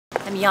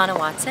I'm Yana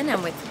Watson.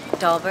 I'm with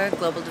Dalberg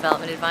Global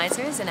Development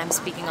Advisors, and I'm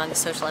speaking on the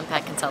Social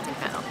Impact Consulting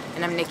panel.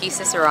 And I'm Nikki,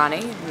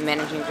 Cicerani,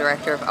 Managing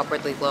Director of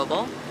Upwardly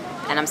Global,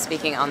 and I'm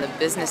speaking on the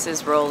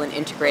business's role in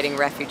integrating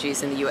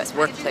refugees in the U.S.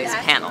 workplace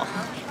panel.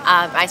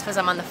 I suppose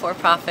I'm on the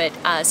for-profit,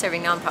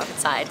 serving nonprofit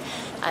side.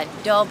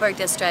 Dalberg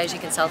does strategy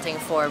consulting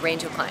for a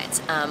range of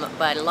clients,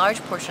 but a large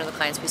portion of the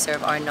clients we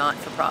serve are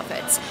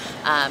not-for-profits.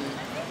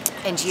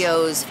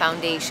 NGOs,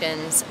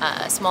 foundations,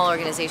 small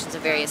organizations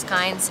of various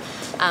kinds.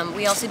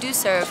 We also do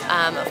serve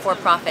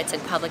for-profits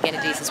and public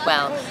entities as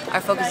well.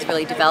 Our focus is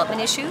really development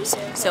issues,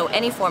 so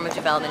any form of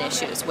development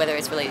issues, whether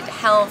it's related to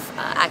health,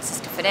 access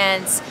to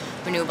finance,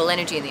 renewable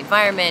energy and the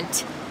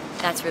environment,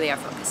 that's really our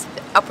focus.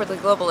 Upwardly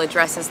Global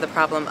addresses the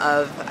problem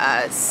of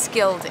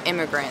skilled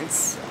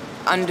immigrants,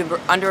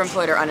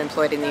 underemployed or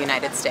unemployed in the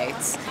United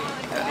States.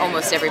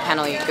 Almost every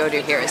panel you go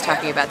to here is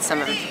talking about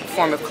some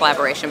form of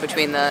collaboration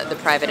between the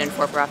private and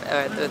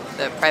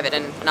the private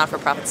and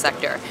not-for-profit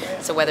sector.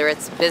 So whether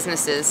it's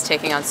businesses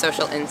taking on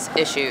social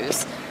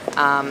issues,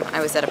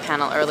 I was at a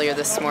panel earlier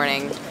this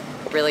morning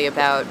really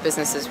about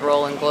businesses'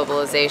 role in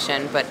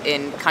globalization, but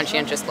in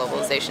conscientious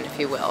globalization, if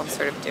you will,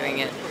 sort of doing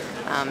it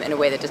in a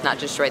way that does not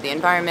destroy the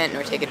environment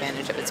nor take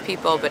advantage of its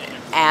people, but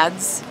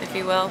adds, if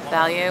you will,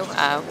 value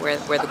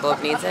where the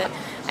globe needs it.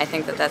 I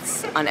think that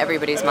that's on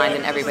everybody's mind,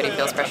 and everybody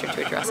feels pressure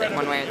to address it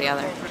one way or the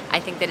other.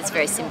 I think that it's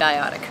very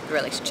symbiotic, the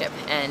relationship,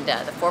 and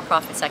the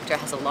for-profit sector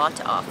has a lot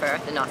to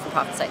offer the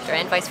not-for-profit sector,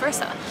 and vice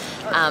versa.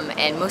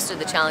 And most of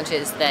the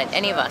challenges that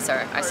any of us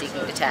are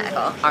seeking to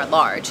tackle are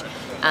large.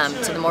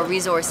 So the more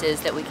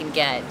resources that we can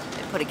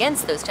put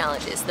against those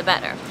challenges, the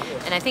better.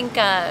 And I think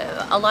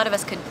a lot of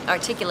us could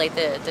articulate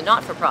the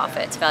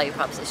not-for-profit's value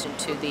proposition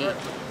to the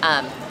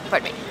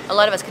a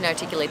lot of us can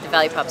articulate the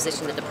value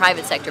proposition that the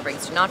private sector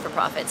brings to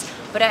not-for-profits,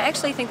 but I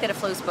actually think that it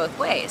flows both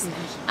ways.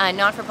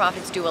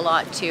 Not-for-profits do a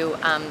lot to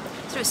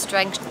sort of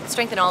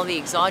strengthen all the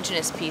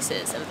exogenous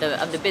pieces of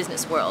the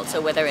business world, so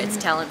whether it's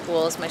talent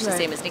pools, much the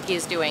same as Nikki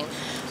is doing,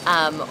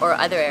 or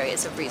other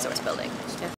areas of resource building.